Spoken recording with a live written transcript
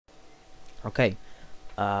Okay,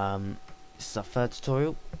 this is our third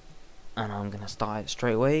tutorial, and I'm gonna start it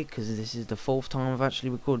straight away because this is the fourth time I've actually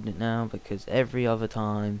recorded it now, because every other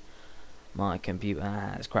time my computer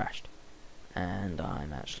has crashed, and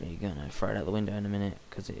I'm actually gonna throw it out the window in a minute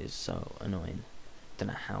because it is so annoying. Don't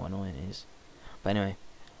know how annoying it is, but anyway,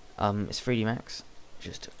 it's 3D Max.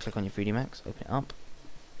 Just click on your 3D Max, open it up.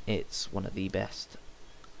 It's one of the best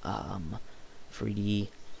 3D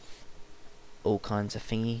all kinds of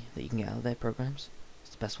thingy that you can get out of their programs.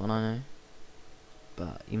 It's the best one I know,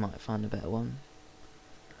 but you might find a better one.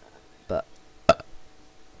 But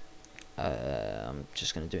I'm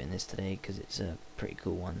just going to do it in this today because it's a pretty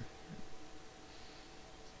cool one.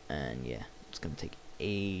 And yeah, it's going to take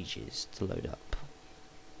ages to load up.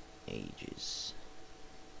 Ages.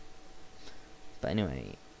 But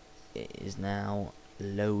anyway, it is now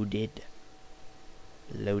loaded.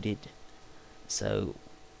 So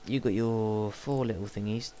you got your 4 little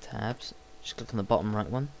thingies, tabs. Just click on the bottom right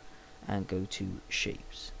one and go to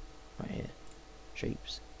shapes. Right here.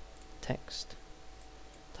 Shapes. Text.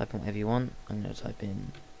 Type in whatever you want. I'm going to type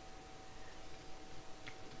in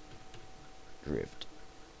drift.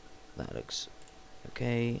 That looks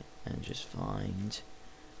okay. And just find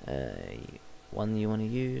one you want to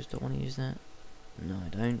use. Do I want to use that? No, I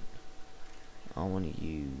don't. I want to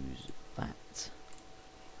use that.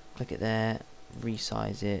 Click it there.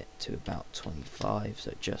 Resize it to about 25,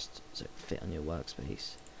 so it fit on your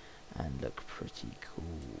workspace and look pretty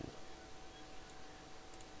cool.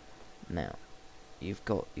 Now you've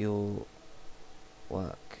got your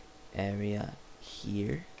work area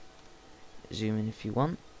here. Zoom in if you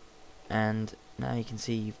want, and now you can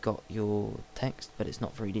see you've got your text, but it's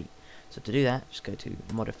not 3D. So to do that, just go to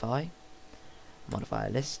modify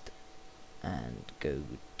list, and go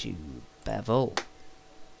to bevel,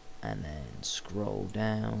 and then scroll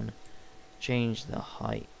down, change the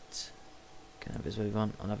height. Can have it as what you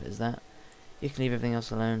want. I'll have it as that. You can leave everything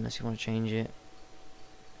else alone unless you want to change it.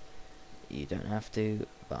 You don't have to,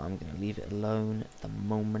 but I'm going to leave it alone at the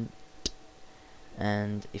moment.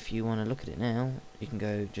 And if you want to look at it now, you can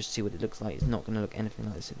go just see what it looks like. It's not going to look anything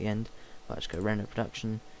like this at the end, but I just go render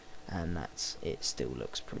production, and it still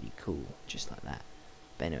looks pretty cool, just like that.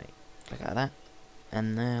 But anyway, click out of that,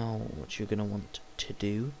 and now what you're going to want to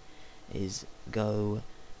do is go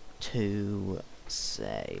to,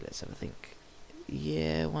 say, let's have a think.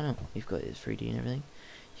 Yeah, why not? You've got it 3D and everything.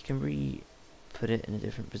 You can put it in a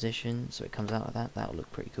different position so it comes out like that. That'll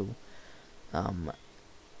look pretty cool.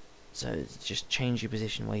 So just change your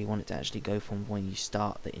position where you want it to actually go from when you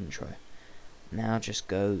start the intro. Now just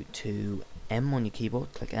go to M on your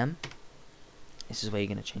keyboard, click M. This is where you're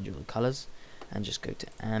going to change all the colours, and just go to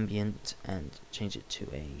ambient and change it to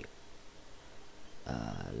a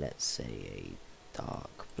let's say a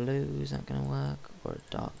dark blue. Is that going to work? Or a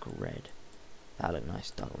dark red? That'll look nice,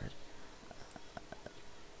 dark red.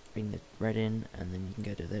 Bring the red in, and then you can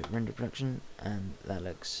go to the render production, and it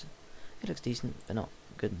looks decent, but not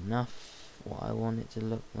good enough. What I want it to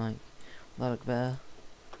look like. Will that look better?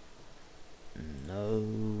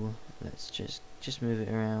 No. Let's just move it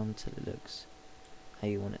around till it looks how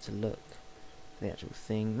you want it to look. The actual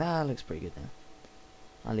thing. That looks pretty good now.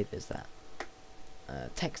 I'll leave it as that.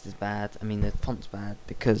 Text is bad. I mean, the font's bad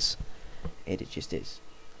because it just is.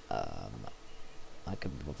 I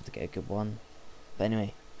couldn't be bothered to get a good one. But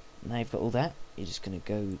anyway, now you've got all that, you're just going to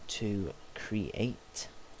go to create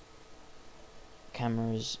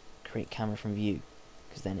cameras, create camera from view,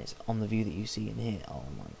 because then it's on the view that you see in here. Oh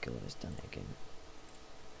my god, it's done it again.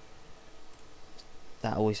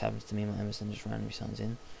 That always happens to me. My Emerson just randomly signs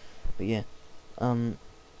in. But yeah,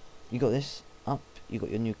 you got this up, you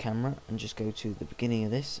got your new camera, and just go to the beginning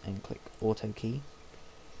of this and click auto key.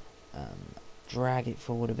 Drag it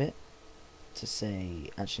forward a bit to say,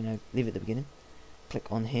 actually no, leave it at the beginning. Click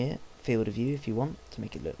on here, field of view if you want to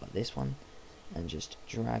make it look like this one, and just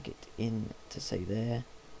drag it in to say there,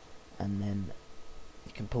 and then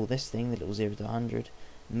you can pull this thing, the little 0 to 100,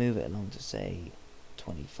 move it along to say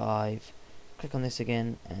 25, click on this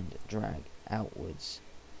again and drag outwards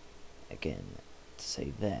again to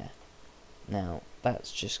say there. Now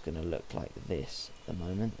that's just going to look like this at the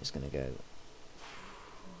moment. It's going to go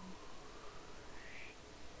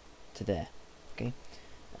to there. Okay.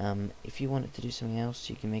 If you want it to do something else,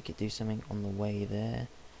 you can make it do something on the way there.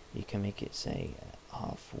 You can make it say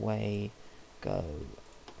halfway, go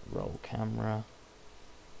roll camera,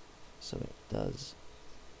 so it does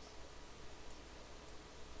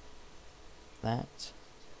that.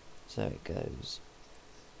 So it goes,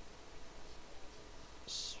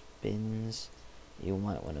 spins. You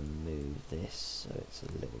might want to move this so it's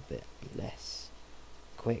a little bit less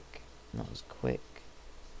quick, not as quick.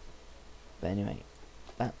 But anyway,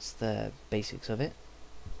 that's the basics of it.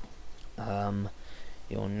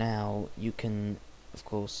 You can of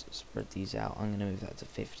course spread these out. I'm going to move that to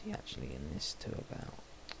 50 actually, and this to about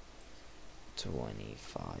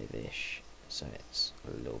 25ish, so it's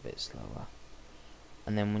a little bit slower.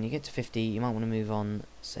 And then when you get to 50, you might want to move on,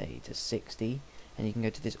 say, to 60, and you can go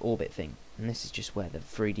to this orbit thing, and this is just where the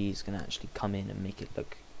 3D is going to actually come in and make it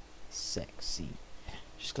look sexy.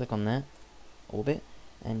 Just click on that orbit,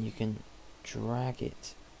 and you can drag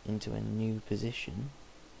it into a new position.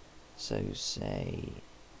 So say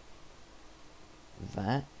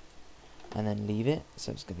that, and then leave it.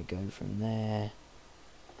 So it's going to go from there.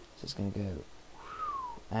 So it's going to go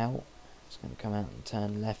out. It's going to come out and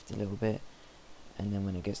turn left a little bit. And then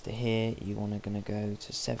when it gets to here, you want to go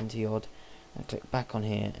to 70 odd, and click back on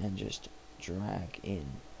here and just drag in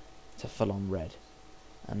to full on red.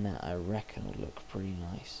 And that, I reckon, will look pretty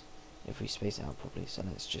nice if we space it out properly. So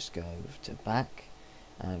let's just go to back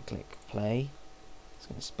and click play. It's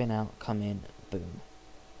going to spin out, come in, boom.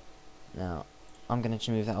 Now I'm going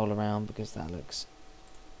to move that all around because that looks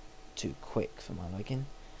too quick for my liking.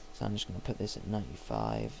 So I'm just going to put this at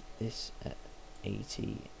 95, this at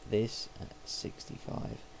 80, this at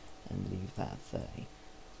 65, and leave that at 30.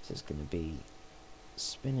 So it's going to be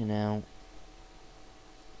spinning out,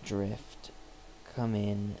 drift, come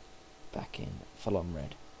in, back in, full on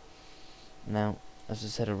red. Now, as I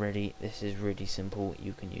said already, this is really simple.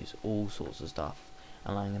 You can use all sorts of stuff,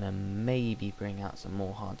 and I'm going to maybe bring out some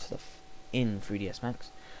more hard stuff in 3ds Max,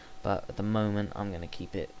 but at the moment I'm going to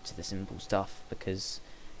keep it to the simple stuff, because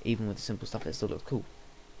even with the simple stuff it still looks cool.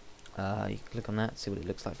 You can click on that, see what it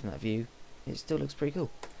looks like from that view. It still looks pretty cool.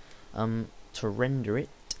 To render it,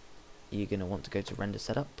 you're going to want to go to render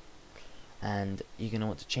setup, and you're going to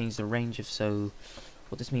want to change the range of, so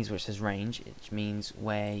what this means where it says range, it means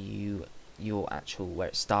where where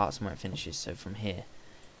it starts and where it finishes, so from here.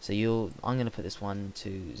 So I'm going to put this one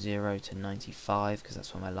to 0 to 95 because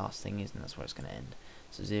that's where my last thing is, and that's where it's going to end.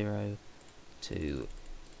 So 0 to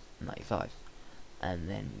 95, and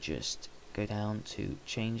then just go down to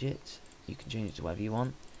change it. You can change it to whatever you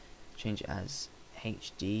want. Change it as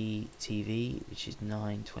HD TV, which is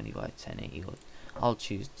 920 by 1080. I'll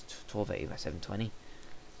choose 1280 by 720.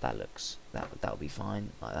 That'll be fine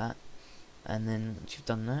like that. And then once you've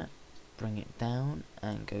done that, bring it down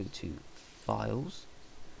and go to Files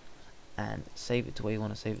and save it to where you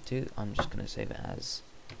want to save it to. I'm just going to save it as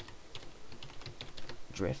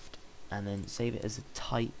drift, and then save it as a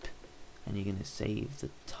type, and you're going to save the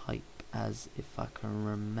type as, if I can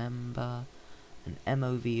remember, an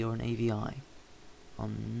MOV or an AVI.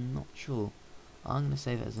 I'm not sure. I'm going to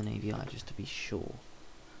save it as an AVI just to be sure.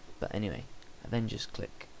 But anyway, I then just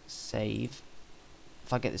click save.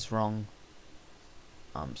 If I get this wrong,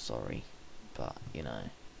 I'm sorry, but you know,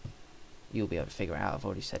 you'll be able to figure it out. I've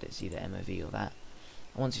already said it's either MOV or that.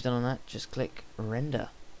 And once you've done that, just click render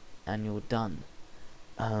and you're done.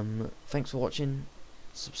 Thanks for watching.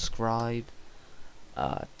 Subscribe,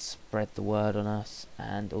 spread the word on us,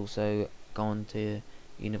 and also go on to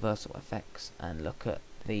Universal Effects and look at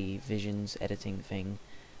the visions editing thing.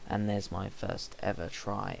 And there's my first ever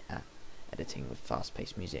try at editing with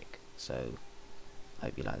fast-paced music. So I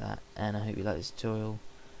hope you like that, and I hope you like this tutorial,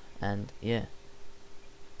 and yeah,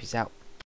 peace out.